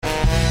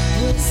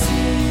We'll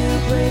see you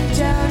break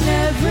down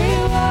every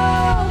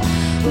wall.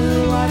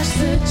 We'll watch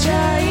the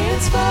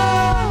giants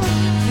fall.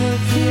 For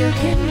fear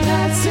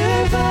cannot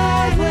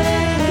survive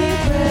when we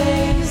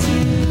praise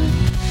you.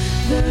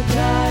 The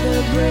God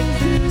of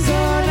breakthroughs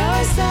on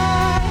our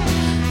side.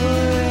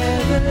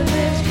 Forever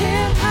lift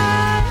him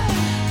high.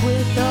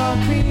 With all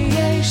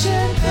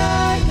creation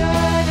cry,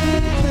 God, we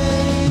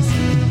praise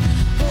you.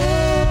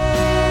 Oh,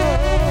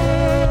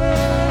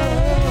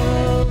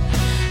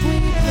 we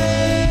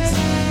praise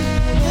you.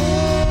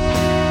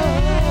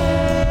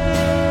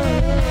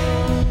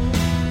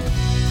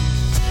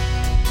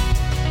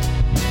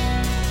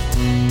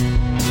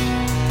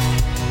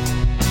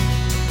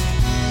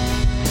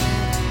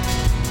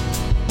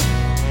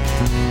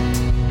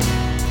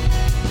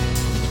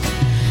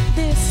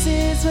 This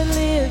is what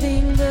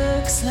living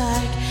looks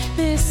like.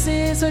 This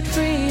is what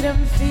freedom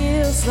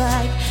feels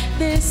like.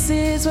 This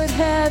is what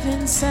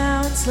heaven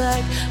sounds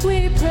like.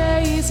 We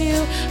praise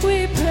you,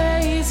 we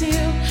praise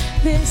you.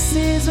 This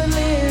is what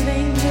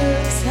living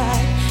looks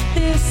like.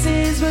 This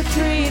is what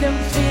freedom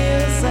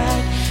feels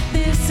like.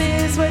 This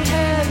is what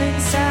heaven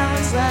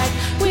sounds like.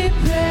 We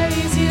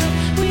praise you,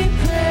 we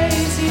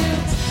praise you.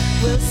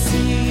 We'll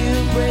see you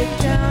break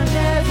down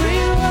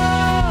every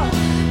wall.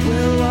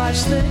 We'll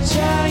watch the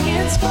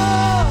giants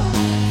fall.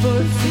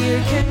 For fear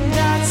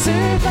cannot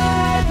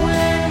survive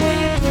when we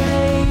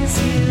praise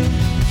you.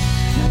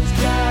 As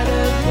God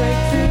of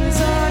breakthroughs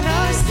on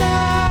our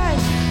side.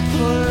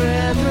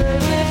 Forever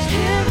lift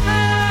him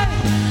high.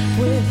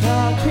 With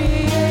all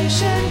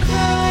creation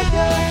cry,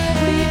 God,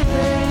 we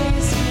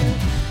praise you.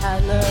 I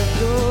love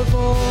your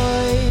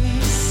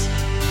voice.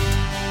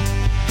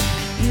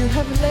 You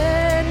have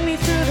led me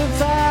through the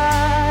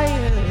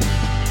fire.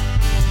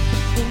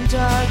 In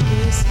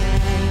darkest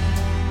night,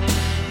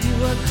 you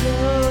are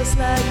close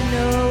like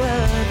no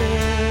other.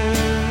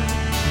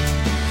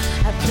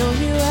 I've known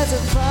you as a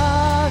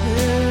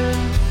father.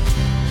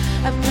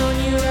 I've known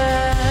you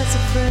as a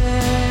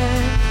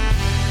friend.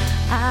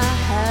 I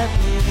have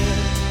lived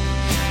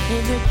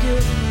in the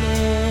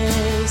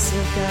goodness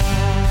of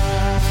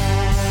God.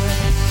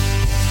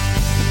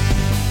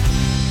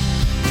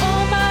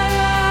 All my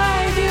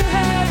life you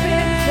have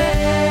been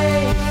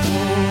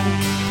faithful.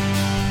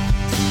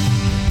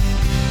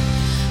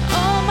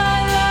 All my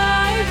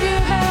life you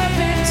have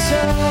been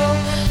so,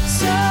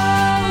 so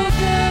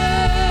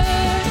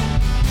good.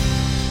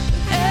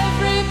 With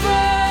every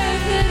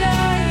breath that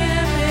I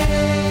am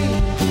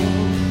able,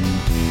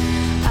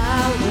 I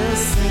will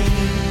sing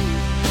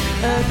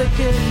of the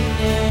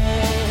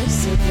goodness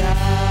of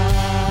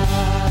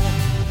God.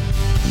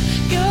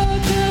 Your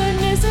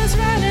goodness is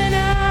running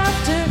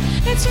after,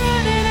 it's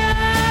running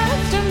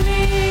after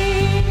me.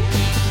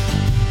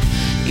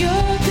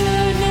 Your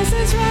goodness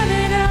is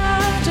running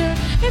after,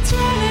 it's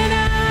running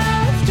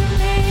after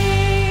me.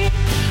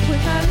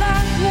 With my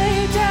life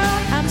laid down,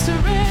 I'm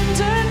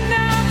surrendered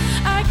now.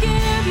 I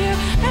give you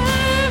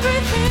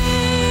everything.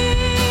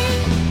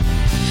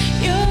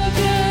 Your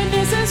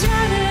goodness is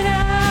running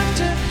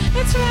after,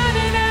 it's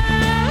running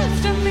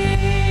after me.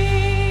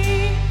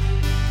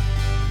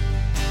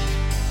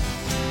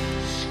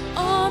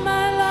 All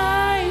my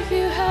life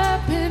you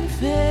have been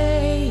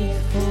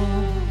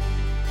faithful.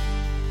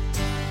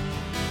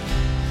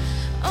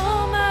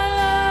 All my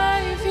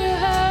life you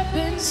have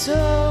been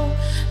so,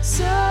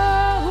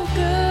 so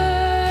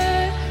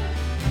good.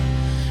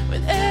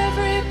 With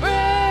every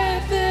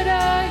breath that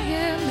I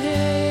am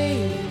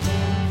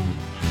able,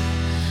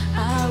 I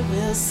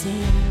will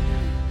sing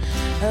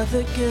of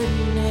the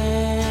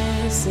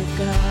goodness of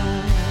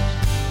God.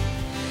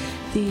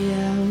 The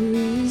hour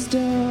is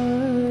dark,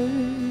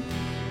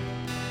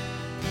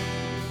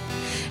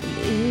 and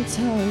it's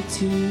hard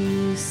to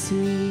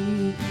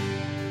see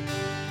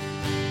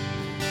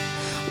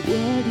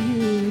what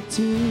you're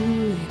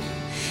doing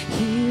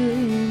here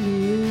in the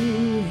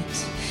ruins,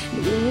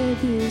 and where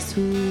this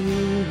will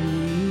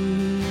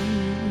lead.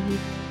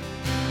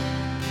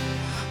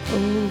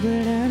 Oh,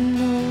 but I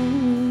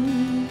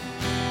know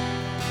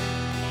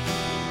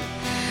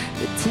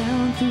that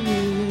down through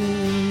the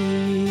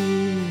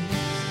years,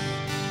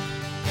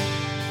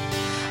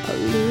 I'll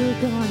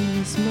look on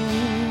this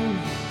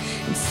moment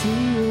and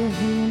see your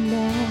hand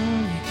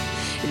on it,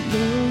 and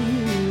know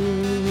you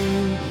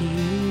were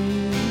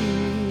here.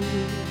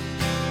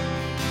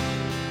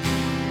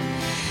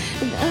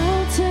 And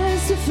I'll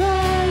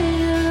testify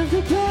of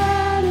the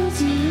battles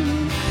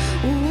you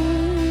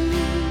won,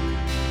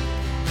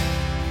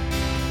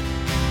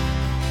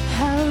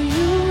 how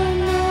you were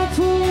my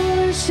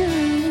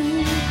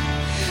portion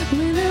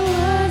when I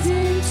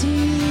wasn't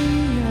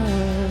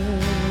enough.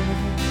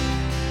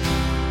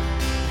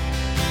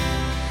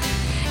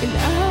 And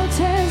I'll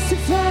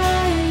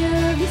testify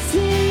of the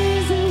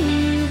season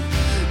you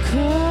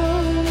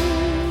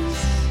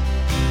crossed,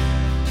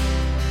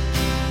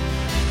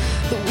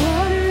 the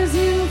waters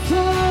you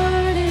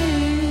parted,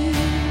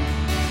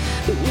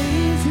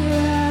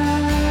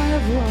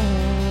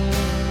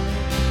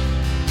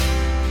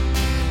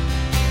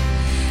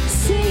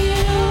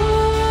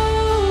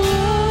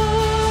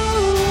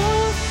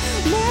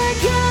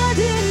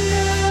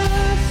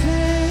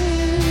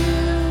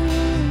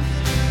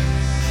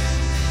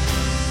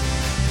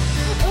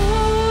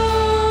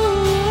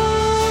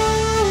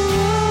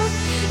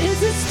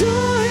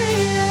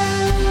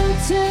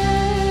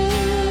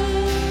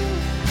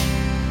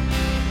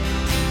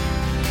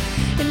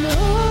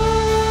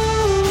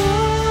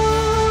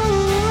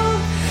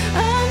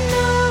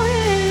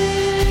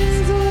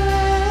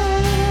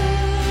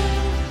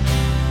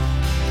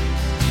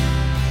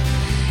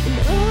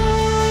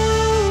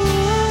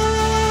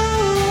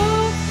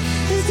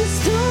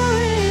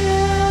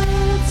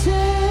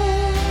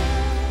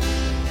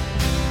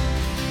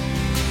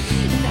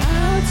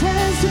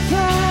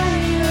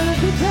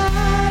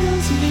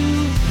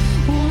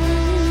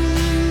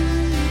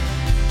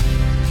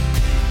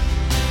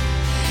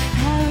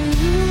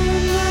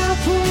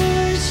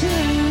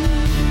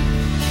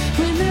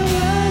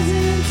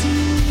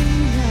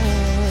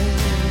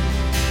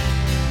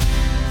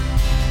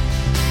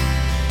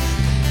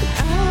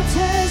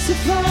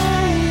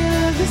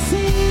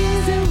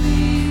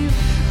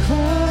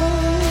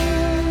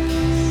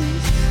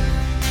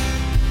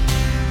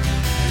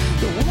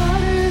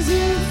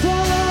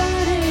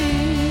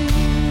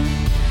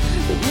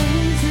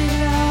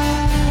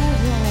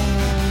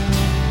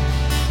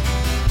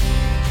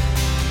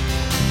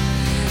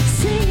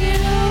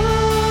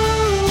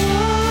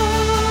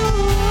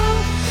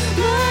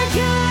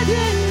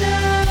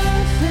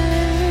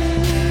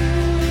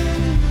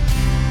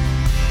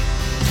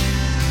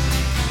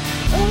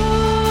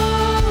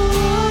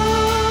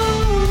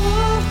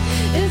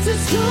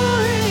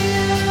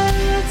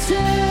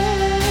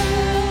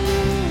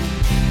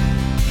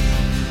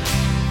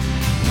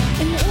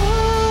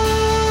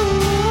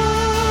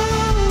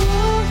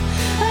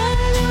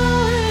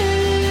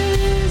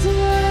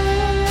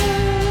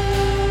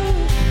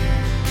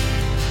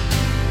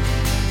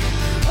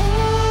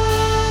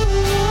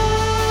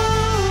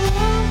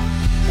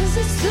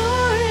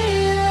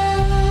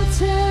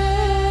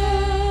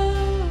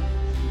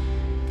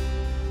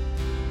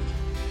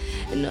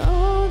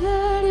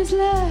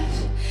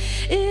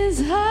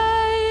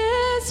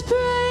 highest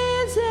praises.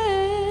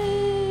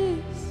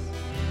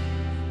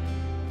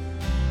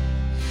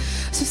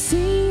 So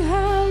sing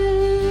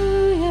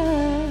hallelujah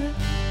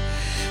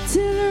to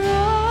the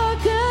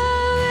Rock of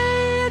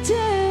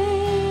Ages,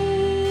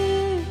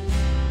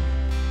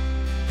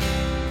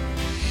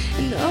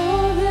 and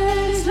all that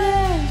is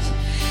left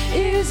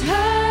is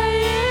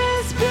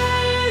highest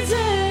praises.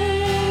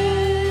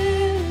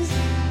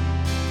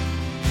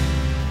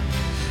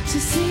 So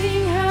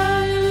sing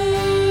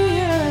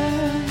hallelujah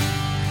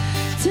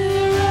to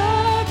the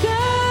Rock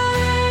of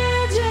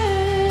Ages,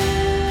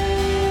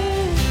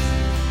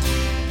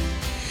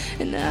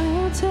 and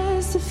I'll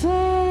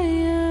testify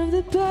of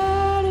the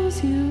battles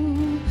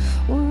you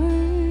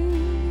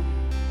won,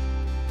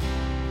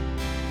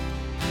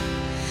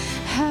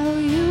 how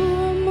you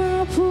were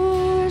my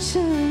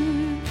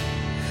portion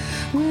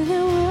when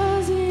there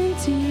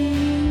wasn't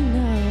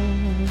enough.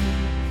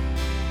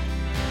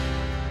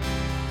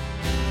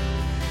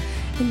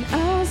 And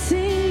I'll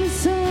sing the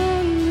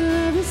song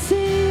of the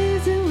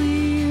seas that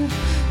we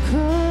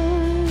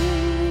crossed,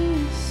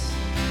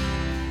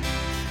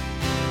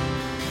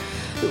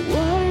 the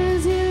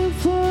waters you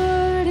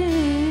poured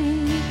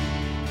in,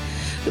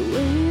 the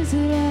ways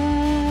that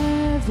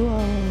I've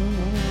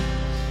walked,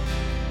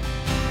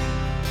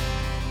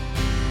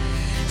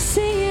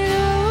 singing,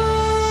 oh,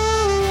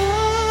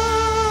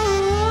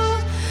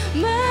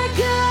 my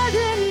God,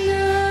 that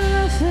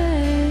nothing.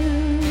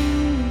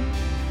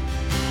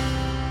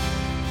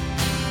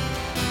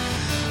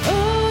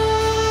 Oh,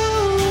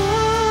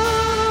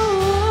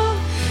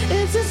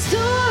 it's a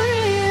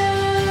story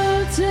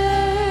I'll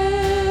tell.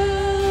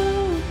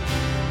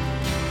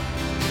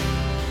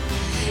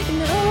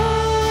 And oh,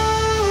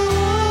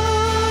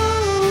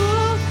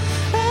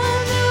 I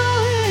know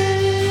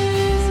it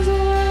is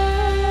well.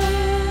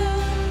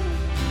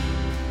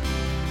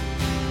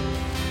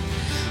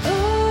 Oh,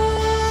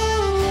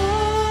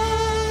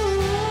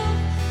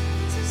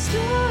 it's a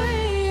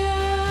story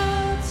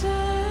I'll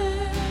tell.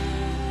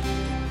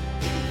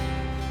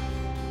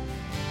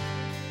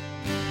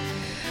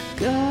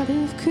 God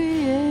of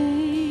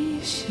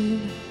creation,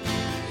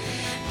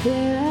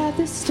 there at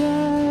the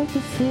start,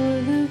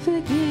 before the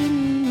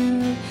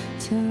beginning of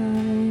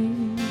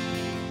time,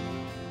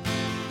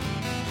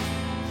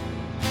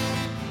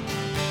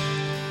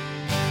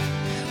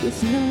 with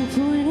no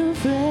point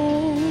of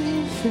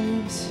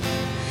reference,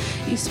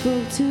 you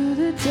spoke to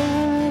the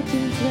dark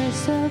and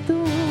fleshed out the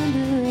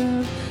wonder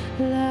of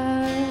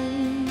life.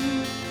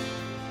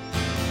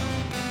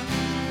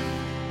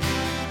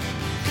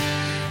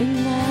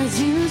 And as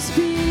you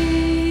speak,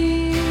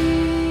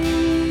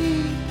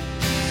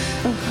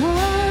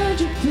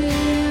 100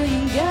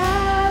 billion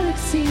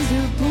galaxies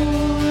are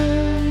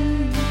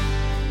born.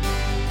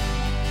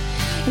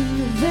 In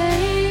the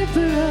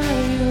vapor of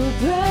your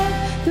breath,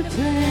 the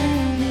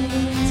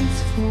planets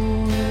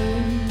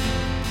form.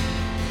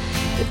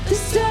 If the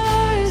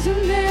stars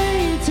were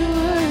made to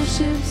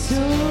worship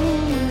so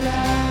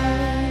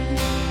light,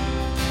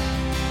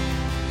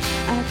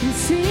 I can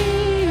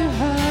see your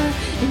heart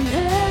in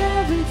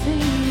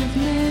everything you've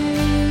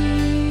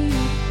made.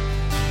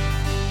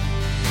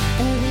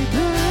 Every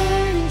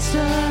burning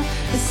star,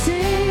 a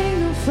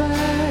signal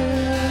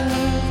fire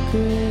of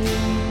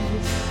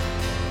grace.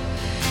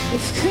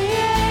 If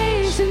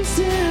creation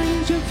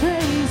sings your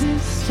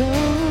praises so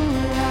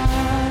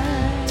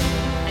loud,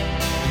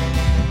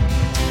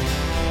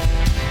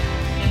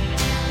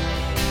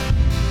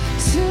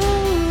 so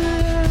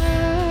loud.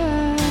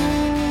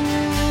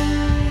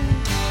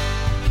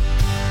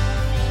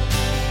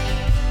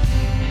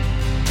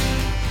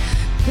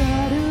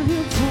 God of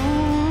your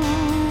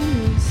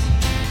promise,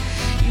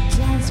 you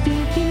don't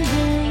speak in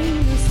vain,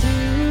 you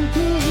still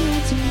go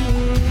to your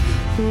word.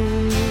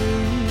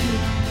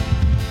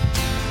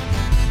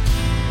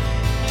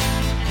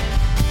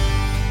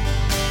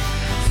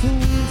 For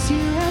once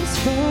you have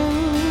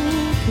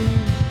spoken,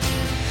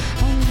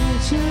 all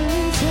nature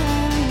and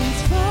time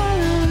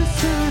follow the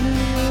sound of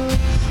your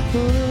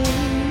voice.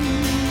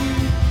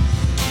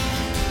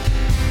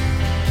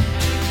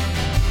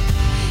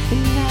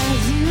 And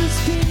as you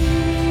speak,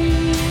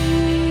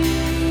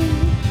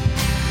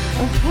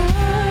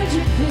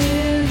 100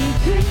 billion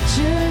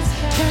creatures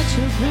catch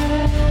your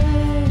breath,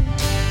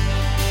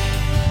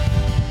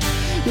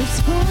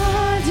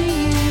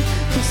 responding in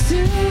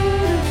pursuit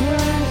of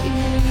what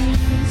you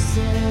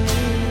said.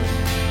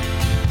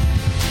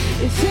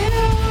 If it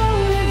all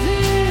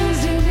reveals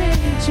your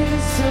nature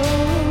so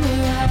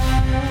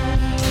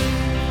loud,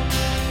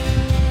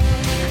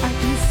 I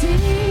can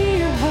see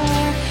your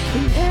heart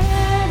in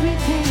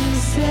everything you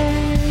say.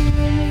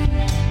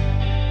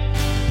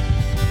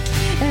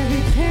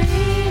 Every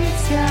painted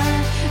sky,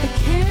 a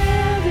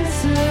canvas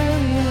of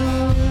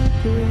your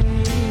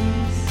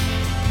grace.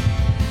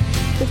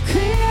 If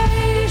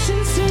creation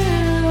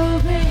still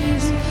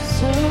obeys you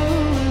so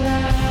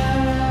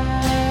loud,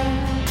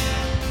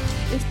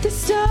 if the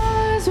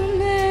stars were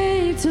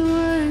made to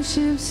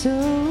worship so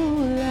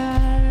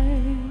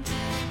loud,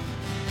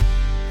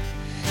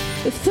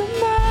 if the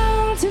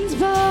mountains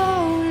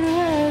bow in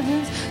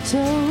heavens, so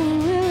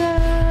will I.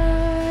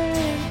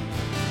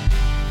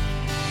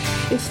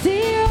 If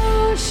the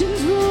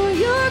oceans roar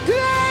your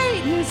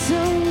greatness, so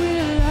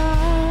will I.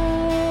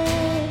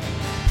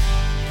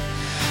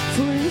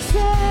 For if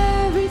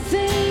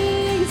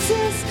everything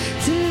exists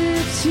to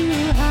lift you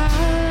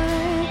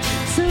high,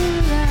 so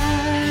will I.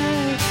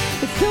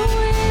 If the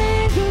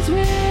wind goes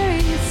where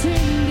you're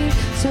singing,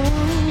 so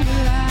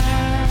will I.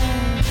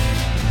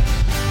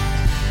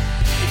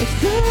 If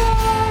the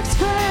rocks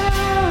cry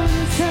out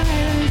in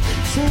silence,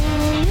 so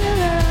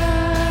will I.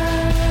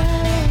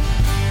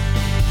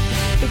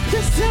 If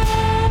the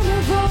sum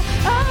of all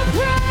our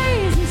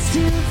praise is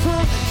still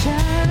fall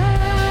shine,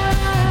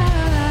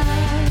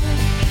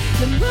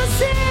 then we'll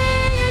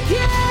sing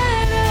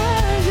again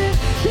 100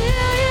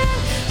 billion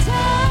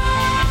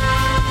times.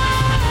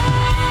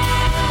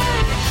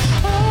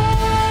 Oh,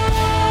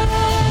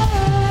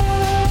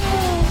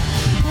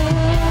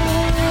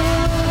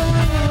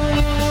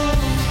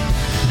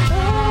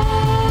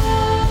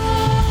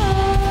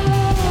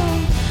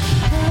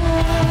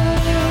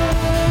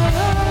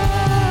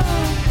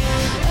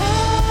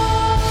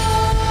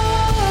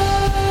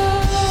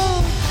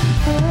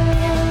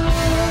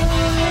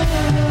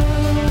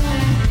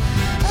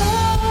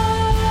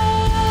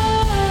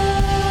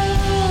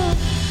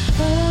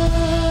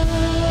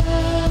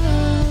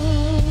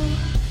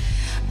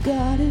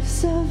 God of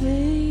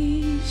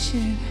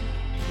salvation,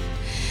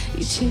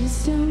 you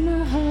chased down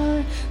my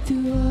heart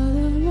through all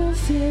of my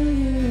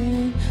failure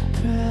and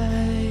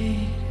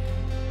pride.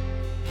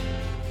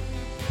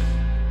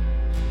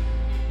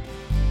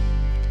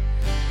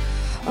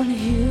 On a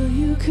hill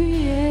you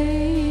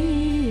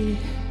create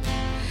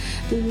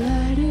the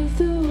light of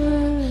the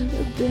world,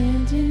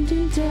 abandoned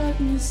in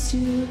darkness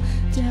to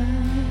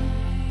die.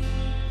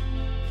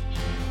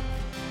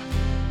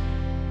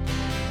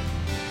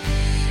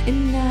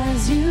 And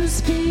as you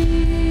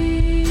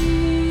speak,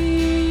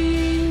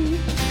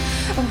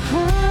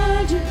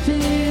 100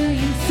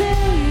 billion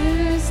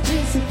failures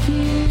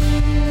disappear.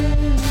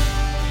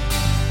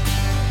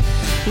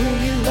 Where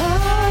you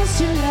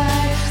lost your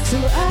life so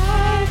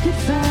I could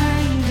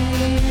find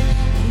it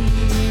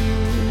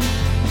here.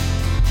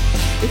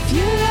 If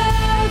you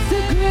left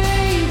the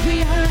grave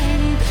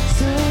behind you,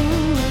 so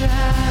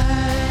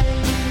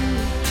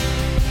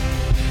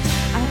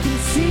I can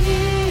see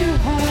your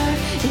heart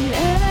in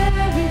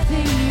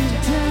everything you've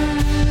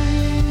done.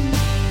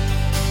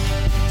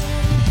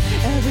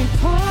 Every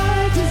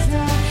part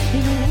designed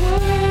in a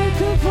work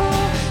of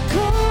art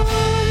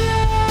called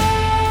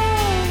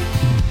love.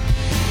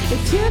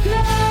 If you're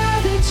glad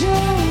that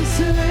you'll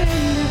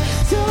surrender,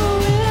 so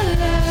will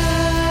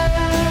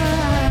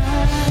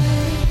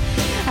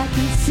I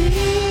can see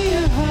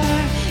your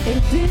heart in a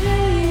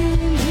billion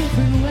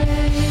different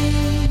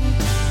ways.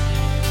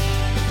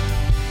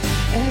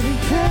 Every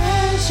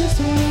precious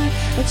one,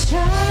 a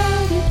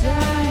child who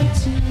died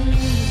to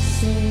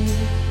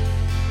save.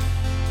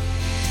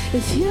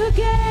 If you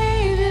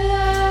gave your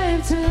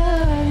life to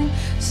love him,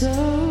 so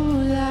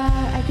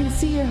loud, I can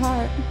see your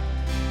heart.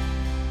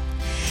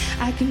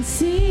 I can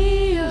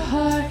see your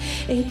heart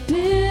 8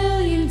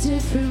 billion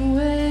different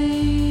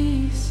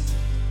ways.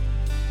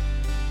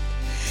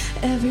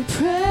 Every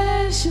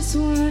precious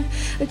one,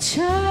 a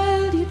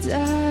child you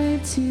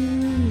died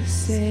to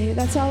save.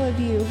 That's all of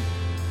you.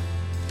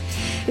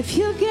 If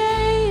you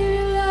gave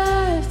your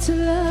life to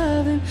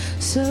love him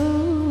so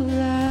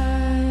loud.